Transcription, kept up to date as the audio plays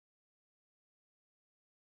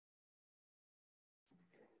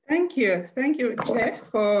Thank you, Chair,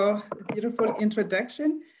 for the beautiful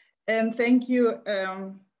introduction. And thank you,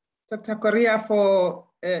 Dr. Correa, for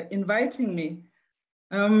inviting me.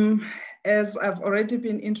 As I've already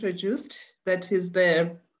been introduced, that is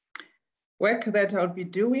the work that I'll be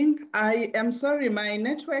doing. I am sorry, my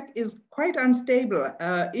network is quite unstable.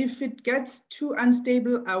 If it gets too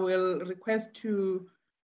unstable, I will request to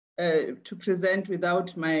present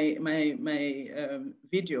without my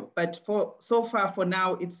video. But so far, for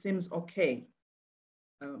now, it seems okay.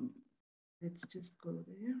 Let's just go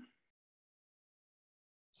there.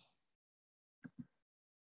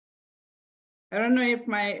 I don't know if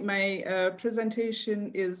my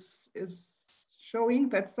presentation is showing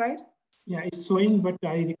that side. Yeah, it's showing, but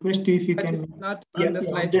I request you if you can. It's not on the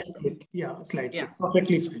slide. Slide. Yeah,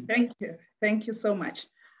 perfectly fine. Thank you so much.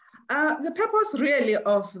 The purpose really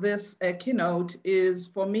of this keynote is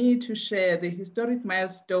for me to share the historic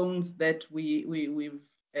milestones that we've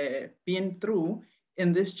been through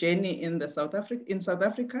in this journey in South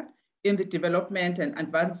Africa, in the development and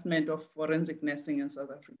advancement of forensic nursing in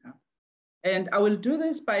South Africa. And I will do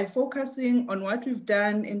this by focusing on what we've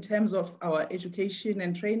done in terms of our education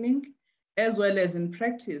and training, as well as in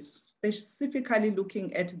practice, specifically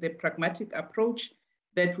looking at the pragmatic approach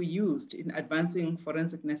that we used in advancing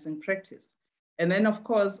forensic nursing practice. And then, of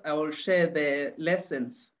course, I will share the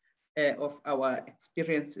lessons of our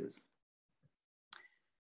experiences.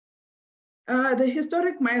 The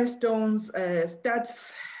historic milestones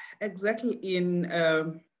starts exactly in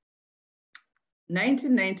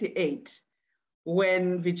 1998,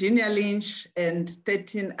 when Virginia Lynch and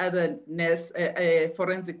 13 other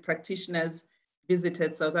forensic practitioners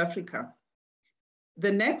visited South Africa.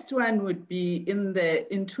 The next one would be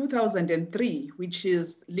in 2003, which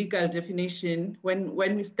is legal definition, when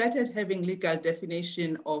we started having legal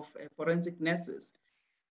definition of forensic nurses.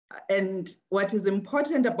 And what is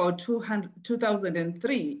important about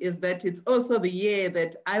 2003 is that it's also the year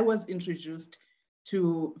that I was introduced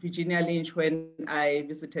to Virginia Lynch when I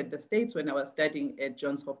visited the States when I was studying at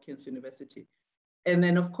Johns Hopkins University. And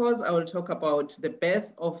then, of course, I will talk about the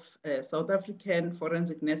birth of South African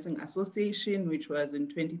Forensic Nursing Association, which was in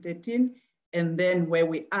 2013, and then where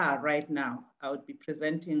we are right now. I would be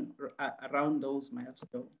presenting around those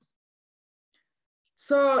milestones.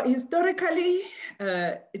 So historically,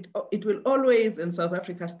 it will always in South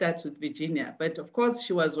Africa start with Virginia, but of course,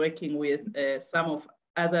 she was working with some of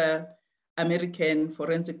other American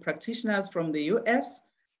forensic practitioners from the US,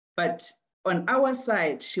 but on our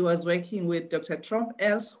side, she was working with Dr. Trump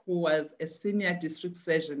Els, who was a senior district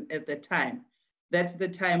surgeon at the time. That's the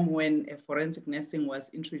time when forensic nursing was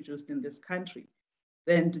introduced in this country.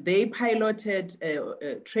 Then they piloted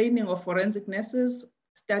training of forensic nurses,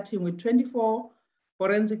 starting with 24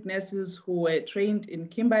 forensic nurses who were trained in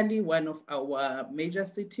Kimberley, one of our major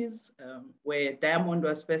cities where diamond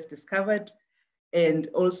was first discovered, and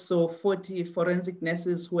also 40 forensic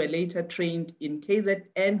nurses who were later trained in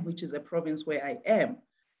KZN, which is a province where I am.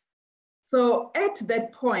 So at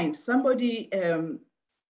that point, somebody,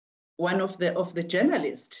 one of the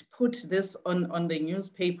journalists put this on the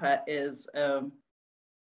newspaper as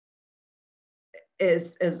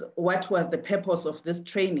what was the purpose of this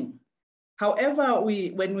training. However,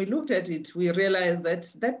 when we looked at it, we realized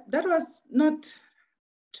that was not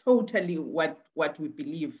totally what we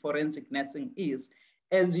believe forensic nursing is,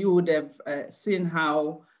 as you would have seen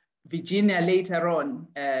how Virginia later on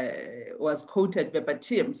was quoted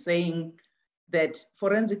verbatim saying that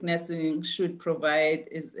forensic nursing should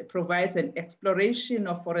provides an exploration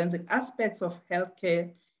of forensic aspects of healthcare,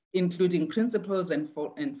 including principles and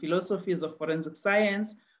philosophies of forensic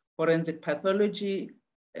science, forensic pathology,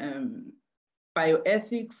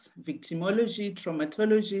 bioethics, victimology,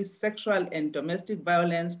 traumatology, sexual and domestic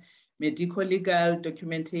violence, medico-legal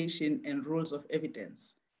documentation, and rules of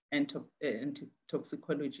evidence, and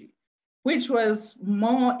toxicology, which was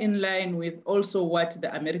more in line with also what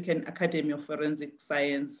the American Academy of Forensic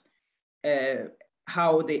Science,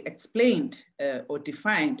 how they explained or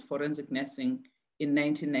defined forensic nursing in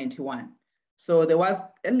 1991. So there was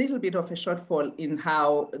a little bit of a shortfall in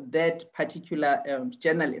how that particular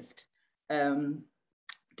journalist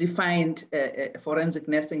defined forensic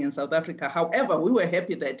nursing in South Africa. However, we were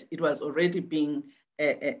happy that it was already being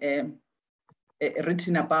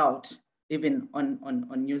written about even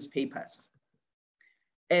on newspapers.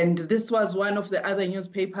 And this was one of the other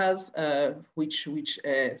newspapers which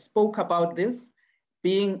spoke about this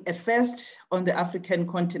being a first on the African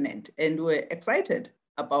continent. And we're excited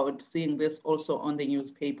about seeing this also on the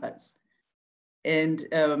newspapers. And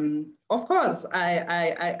of course,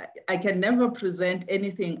 I can never present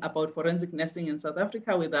anything about forensic nursing in South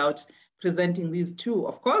Africa without presenting these two.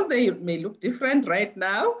 Of course, they may look different right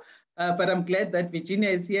now, but I'm glad that Virginia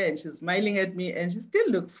is here and she's smiling at me and she still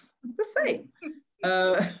looks the same.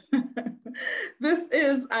 This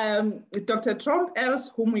is Dr. Trump Els,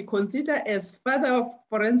 whom we consider as father of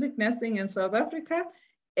forensic nursing in South Africa.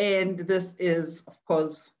 And this is, of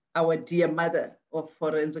course, our dear mother of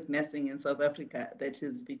forensic nursing in South Africa, that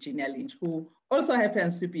is Virginia Lynch, who also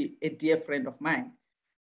happens to be a dear friend of mine.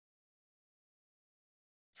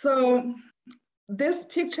 So this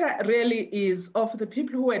picture really is of the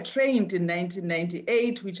people who were trained in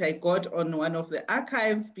 1998, which I got on one of the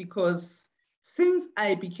archives, because since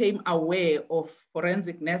I became aware of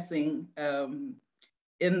forensic nursing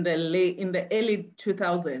in the early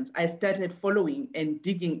 2000s, I started following and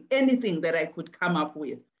digging anything that I could come up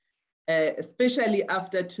with. Especially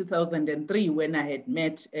after 2003, when I had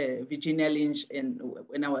met Virginia Lynch and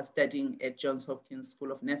when I was studying at Johns Hopkins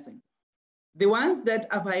School of Nursing. The ones that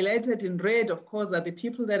I've highlighted in red, of course, are the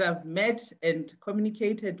people that I've met and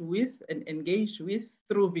communicated with and engaged with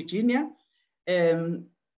through Virginia. This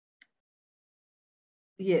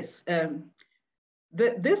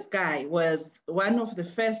guy was one of the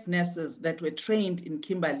first nurses that were trained in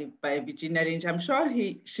Kimberley by Virginia Lynch. I'm sure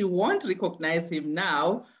she won't recognize him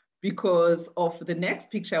now, because of the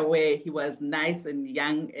next picture where he was nice and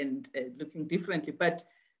young and looking differently. But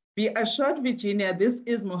be assured, Virginia, this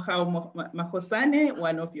is Mohau Mahosane,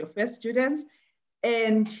 one of your first students,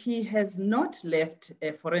 and he has not left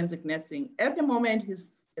forensic nursing. At the moment,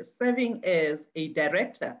 he's serving as a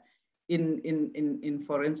director in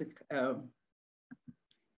forensic,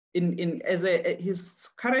 he's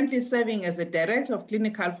currently serving as a director of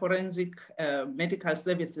clinical forensic medical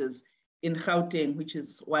services in Gauteng, which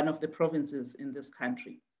is one of the provinces in this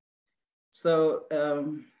country. So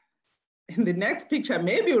in the next picture,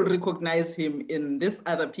 maybe you'll recognize him in this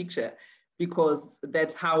other picture, because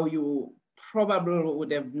that's how you probably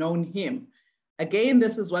would have known him. Again,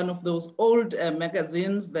 this is one of those old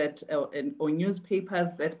magazines that or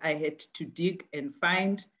newspapers that I had to dig and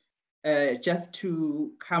find just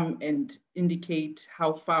to come and indicate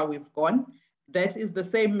how far we've gone. That is the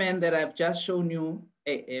same man that I've just shown you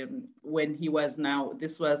when he was now,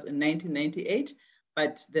 this was in 1998,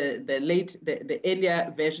 but the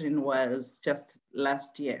earlier version was just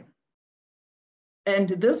last year. And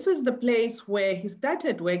this is the place where he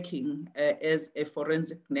started working as a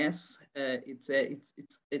forensic nurse. It's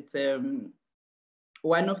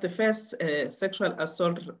one of the first sexual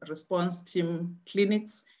assault response team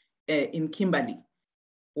clinics in Kimberley,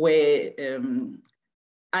 where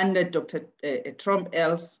under Dr. Trump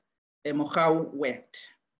Els, Mohau worked.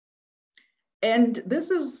 And this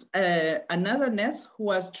is another nurse who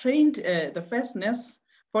was trained, the first nurse,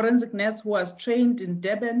 forensic nurse who was trained in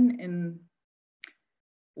Durban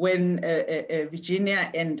when Virginia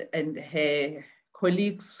and her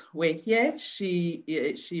colleagues were here. She's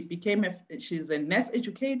a nurse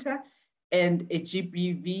educator and a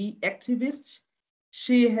GBV activist.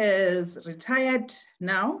 She has retired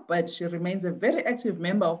now, but she remains a very active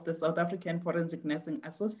member of the South African Forensic Nursing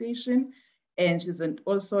Association, and she's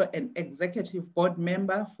also an executive board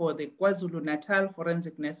member for the KwaZulu-Natal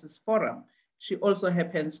Forensic Nurses Forum. She also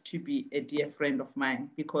happens to be a dear friend of mine,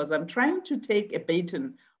 because I'm trying to take a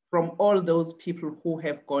baton from all those people who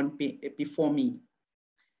have gone before me.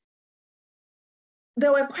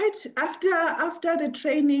 There were quite, after the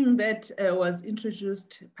training that was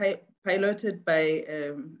introduced, piloted by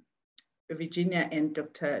Virginia and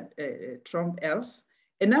Dr. Trump Els,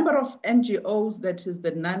 a number of NGOs, that is the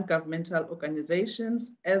non-governmental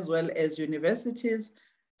organizations, as well as universities,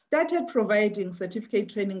 started providing certificate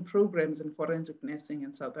training programs in forensic nursing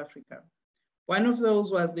in South Africa. One of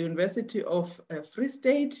those was the University of Free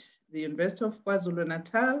State, the University of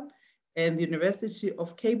KwaZulu-Natal, and the University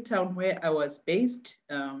of Cape Town, where I was based,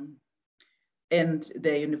 and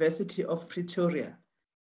the University of Pretoria.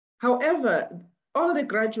 However, all the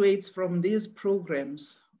graduates from these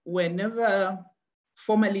programs were never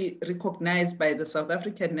formally recognized by the South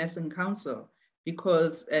African Nursing Council,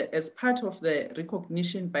 because as part of the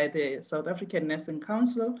recognition by the South African Nursing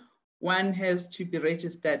Council, one has to be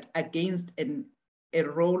registered against a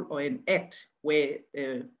role or an act where,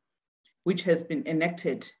 which has been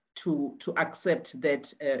enacted to accept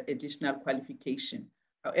that additional qualification.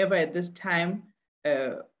 However, at this time,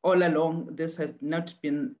 all along, this has not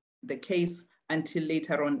been the case until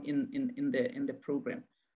later on in the program.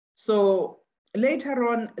 So later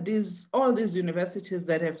on, all these universities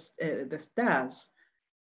that have the stars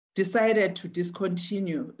decided to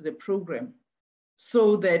discontinue the program.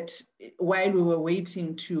 so that while we were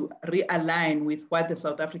waiting to realign with what the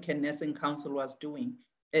South African Nursing Council was doing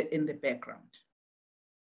in the background.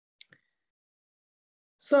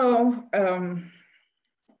 So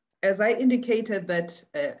as I indicated that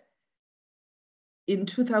in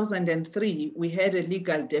 2003, we had a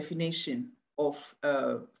legal definition of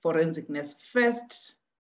forensic nurse, first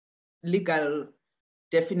legal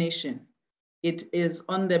definition. It is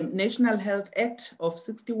on the National Health Act of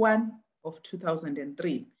 61 of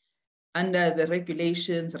 2003, under the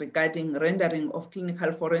regulations regarding rendering of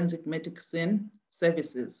clinical forensic medicine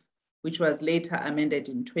services, which was later amended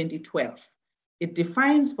in 2012. It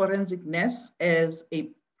defines forensic nurse as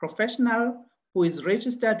a professional who is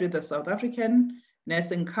registered with the South African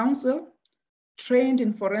Nursing Council, trained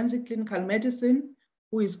in forensic clinical medicine,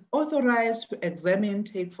 who is authorized to examine,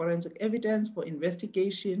 take forensic evidence for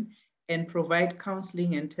investigation, and provide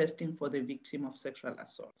counseling and testing for the victim of sexual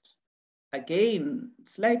assault. Again,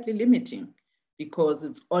 slightly limiting, because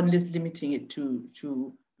it's only limiting it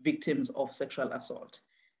to victims of sexual assault.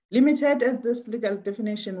 Limited as this legal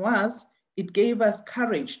definition was, it gave us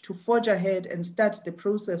courage to forge ahead and start the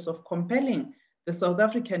process of compelling the South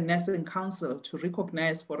African Nursing Council to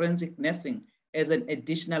recognize forensic nursing as an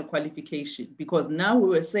additional qualification, because now we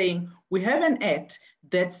were saying we have an act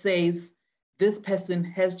that says this person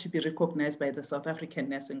has to be recognized by the South African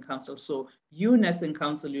Nursing Council. So you, Nursing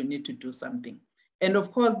Council, you need to do something. And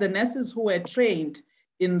of course, the nurses who were trained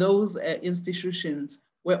in those institutions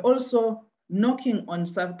were also knocking on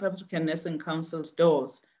South African Nursing Council's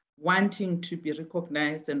doors, wanting to be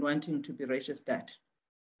recognized and wanting to be registered.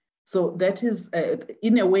 So that is,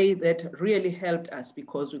 in a way, that really helped us,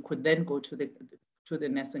 because we could then go to the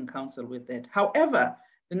Nursing Council with that. However,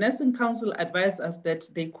 the Nursing Council advised us that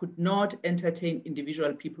they could not entertain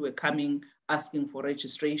individual people who were coming, asking for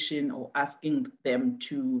registration or asking them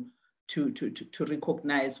to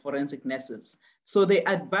recognize forensic nurses. So they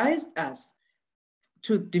advised us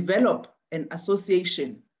to develop an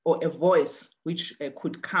association or a voice which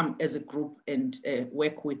could come as a group and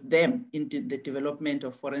work with them in the development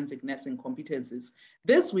of forensic nursing competencies.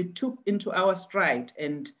 This we took into our stride,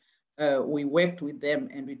 and we worked with them,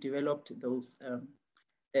 and we developed those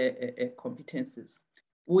competencies.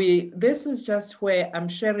 This is just where I'm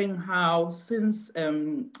sharing how since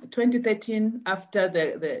 2013, after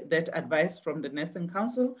that advice from the Nursing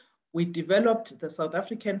Council, we developed the South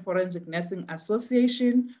African Forensic Nursing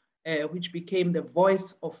Association, which became the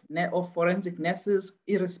voice of forensic nurses,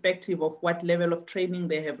 irrespective of what level of training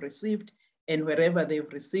they have received and wherever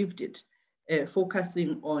they've received it,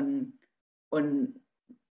 focusing on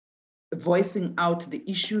voicing out the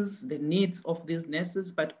issues, the needs of these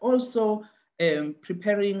nurses, but also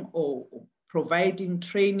preparing or providing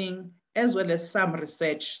training, as well as some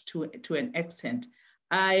research to an extent.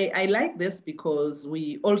 I like this because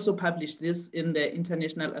we also published this in the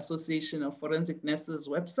International Association of Forensic Nurses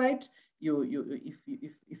website.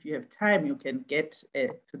 If you have time, you can get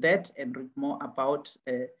to that and read more about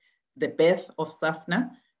the birth of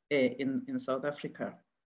SAFNA in South Africa.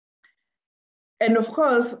 And of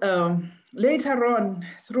course, later on,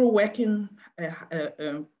 through working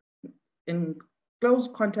in close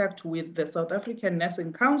contact with the South African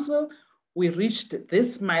Nursing Council, we reached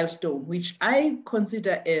this milestone, which I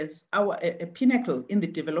consider as a pinnacle in the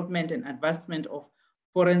development and advancement of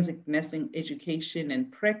forensic nursing education and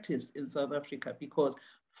practice in South Africa, because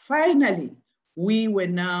finally we were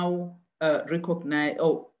now recognized,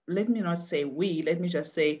 or let me not say we, let me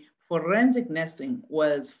just say forensic nursing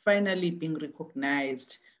was finally being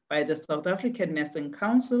recognized by the South African Nursing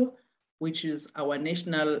Council, which is our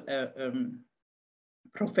national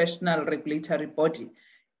professional regulatory body.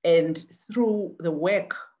 And through the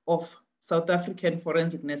work of South African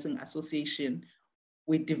Forensic Nursing Association,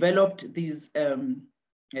 we developed these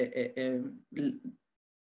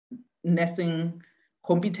nursing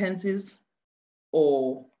competencies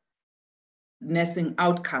or nursing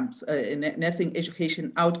outcomes, nursing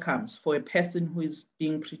education outcomes for a person who is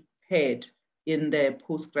being prepared in the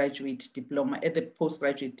postgraduate diploma, at the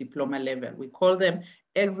postgraduate diploma level. We call them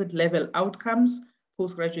exit level outcomes,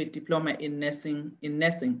 postgraduate diploma in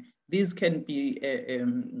nursing. These can be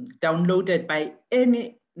downloaded by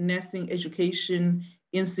any nursing education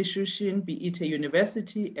institution, be it a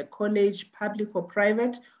university, a college, public or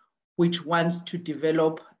private, which wants to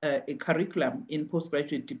develop a curriculum in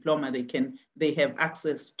postgraduate diploma. They have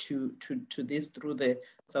access to this through the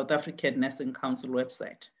South African Nursing Council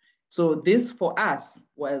website. So this for us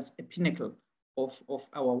was a pinnacle of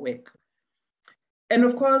our work. And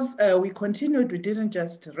of course, we continued, we didn't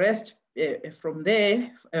just rest from there.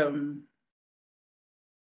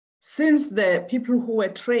 since the people who were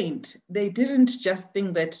trained, they didn't just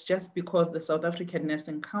think that just because the South African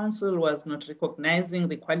Nursing Council was not recognizing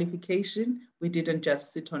the qualification, we didn't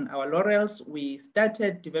just sit on our laurels. We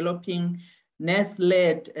started developing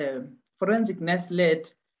nurse-led, forensic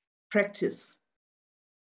nurse-led practice,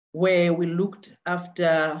 where we looked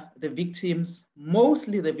after the victims,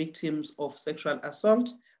 mostly the victims of sexual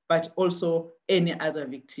assault, but also any other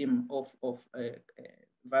victim of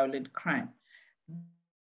violent crime.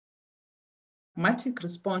 Pragmatic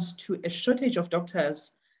response to a shortage of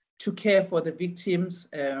doctors to care for the victims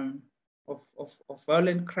of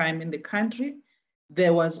violent crime in the country.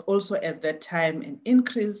 There was also at that time an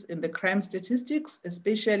increase in the crime statistics,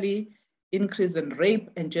 especially increase in rape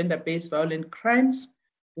and gender-based violent crimes,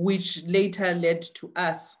 which later led to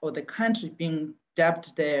us or the country being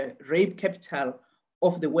dubbed the rape capital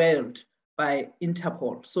of the world by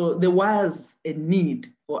Interpol. So there was a need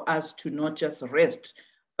for us to not just rest,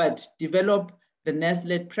 but develop the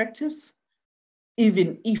nurse-led practice,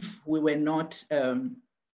 even if we were not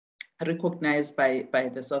recognized by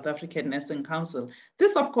the South African Nursing Council.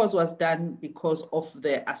 This, of course, was done because of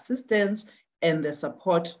the assistance and the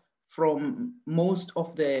support from most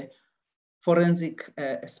of the forensic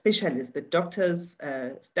specialists, the doctors,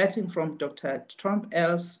 starting from Dr. Trump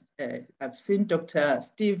Els. I've seen Dr.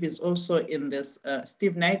 Steve is also in this,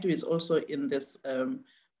 Steve Naidu is also in this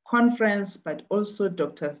conference, but also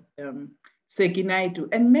Dr. Segi Naidu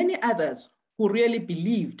and many others who really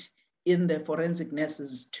believed in the forensic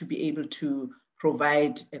nurses to be able to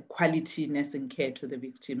provide a quality nursing care to the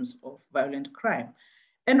victims of violent crime.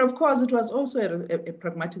 And of course, it was also a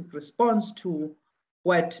pragmatic response to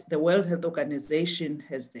what the World Health Organization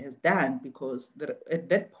has done, because at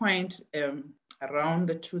that point, around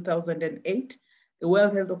the 2008, the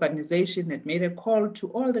World Health Organization had made a call to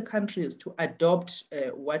all the countries to adopt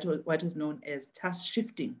what is known as task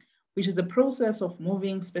shifting, which is a process of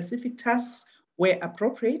moving specific tasks where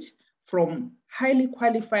appropriate from highly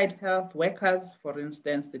qualified health workers, for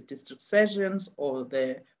instance, the district surgeons or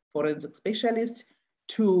the forensic specialists,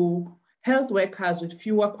 to health workers with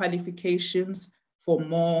fewer qualifications for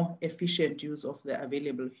more efficient use of the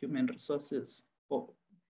available human resources.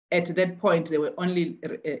 At that point, they were only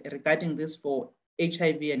regarding this for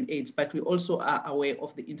HIV and AIDS, but we also are aware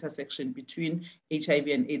of the intersection between HIV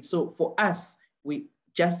and AIDS. So for us, we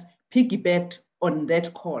just piggybacked on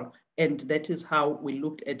that call, and that is how we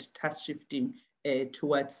looked at task shifting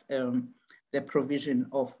towards the provision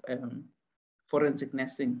of forensic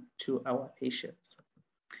nursing to our patients.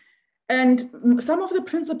 And some of the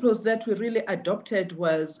principles that we really adopted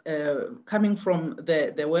was coming from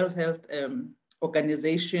the World Health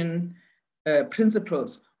Organization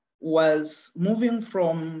principles, was moving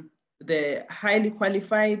from the highly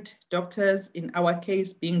qualified doctors, in our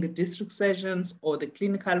case being the district surgeons or the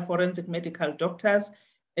clinical forensic medical doctors.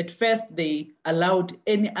 At first, they allowed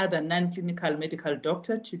any other non-clinical medical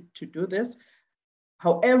doctor to do this.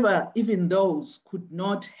 However, even those could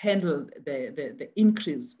not handle the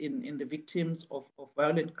increase in the victims of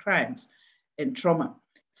violent crimes and trauma.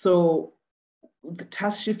 So the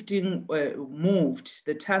task shifting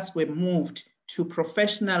the tasks were moved to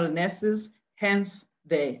professional nurses, hence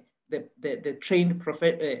the trained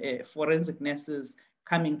forensic nurses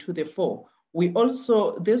coming to the fore. We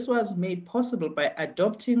also, this was made possible by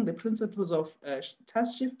adopting the principles of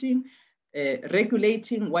task shifting,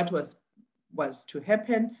 regulating what was to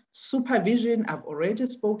happen, supervision. I've already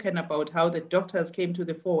spoken about how the doctors came to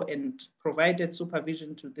the fore and provided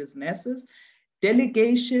supervision to these nurses,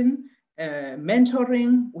 delegation,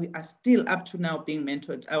 mentoring. We are still up to now being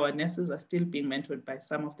mentored. Our nurses are still being mentored by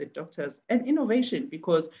some of the doctors, and innovation,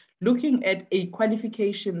 because looking at a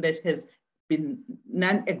qualification that has been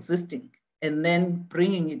non-existing and then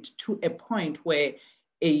bringing it to a point where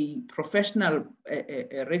a professional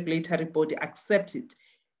a regulatory body accepts it.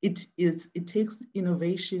 It takes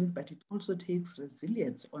innovation, but it also takes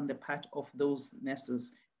resilience on the part of those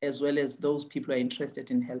nurses, as well as those people who are interested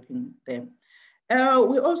in helping them.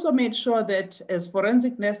 We also made sure that as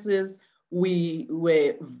forensic nurses, we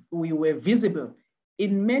were visible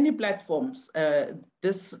in many platforms.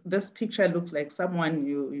 This picture looks like someone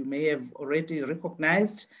you may have already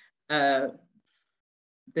recognized.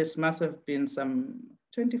 This must have been some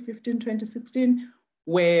 2015, 2016,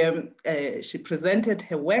 where she presented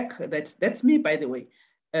her work. That's me, by the way,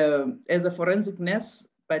 as a forensic nurse,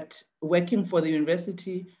 but working for the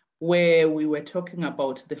university, where we were talking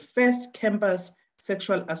about the first campus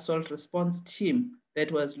sexual assault response team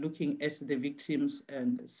that was looking at the victims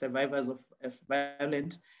and survivors of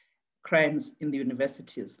violent crimes in the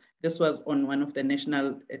universities. This was on one of the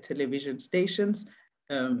national television stations.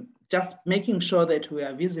 just making sure that we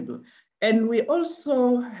are visible. And we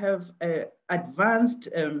also have advanced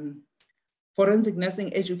forensic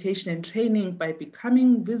nursing education and training by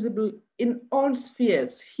becoming visible in all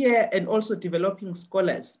spheres here, and also developing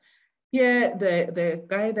scholars. Here, the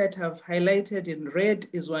guy that I've highlighted in red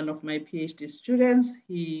is one of my PhD students.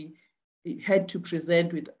 He had to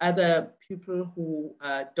present with other people who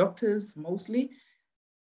are doctors mostly.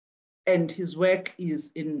 And his work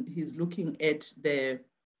is he's looking at the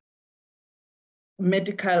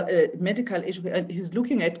medical education. He's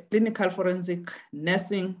looking at clinical forensic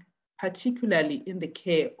nursing, particularly in the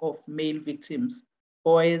care of male victims,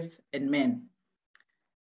 boys and men.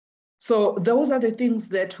 So those are the things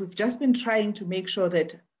that we've just been trying to make sure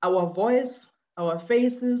that our voice, our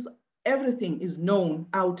faces, everything is known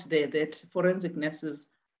out there, that forensic nurses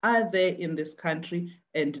are there in this country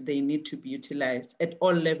and they need to be utilized at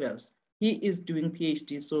all levels. He is doing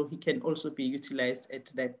PhD, so he can also be utilized at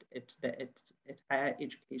higher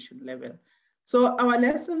education level. So our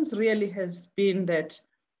lessons really has been that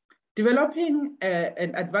developing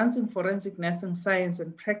and advancing forensic nursing science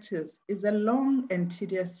and practice is a long and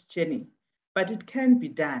tedious journey, but it can be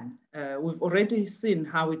done. We've already seen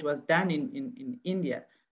how it was done in India,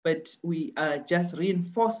 but we are just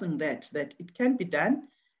reinforcing that it can be done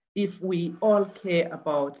if we all care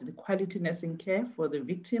about the quality nursing care for the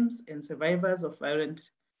victims and survivors of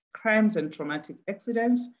violent crimes and traumatic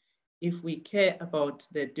accidents, if we care about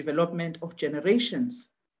the development of generations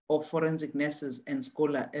of forensic nurses and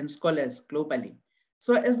scholars globally.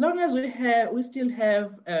 So as long as we still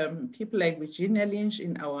have people like Virginia Lynch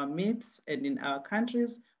in our midst and in our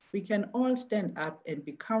countries, we can all stand up and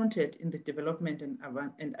be counted in the development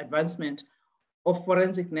and advancement of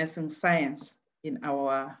forensic nursing science in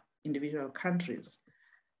our individual countries.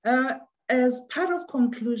 As part of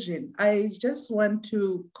conclusion, I just want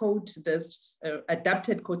to quote this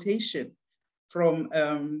adapted quotation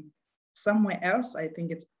from somewhere else. I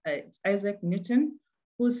think it's Isaac Newton,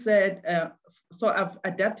 who said, so I've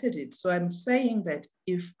adapted it. So I'm saying that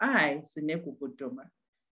if I, Sinegugu Duma,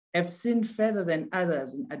 have seen further than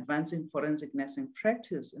others in advancing forensic nursing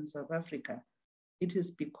practice in South Africa, it is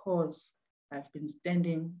because I've been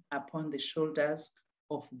standing upon the shoulders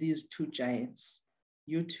of these two giants.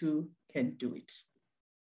 You too can do it.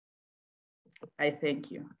 I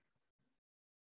thank you.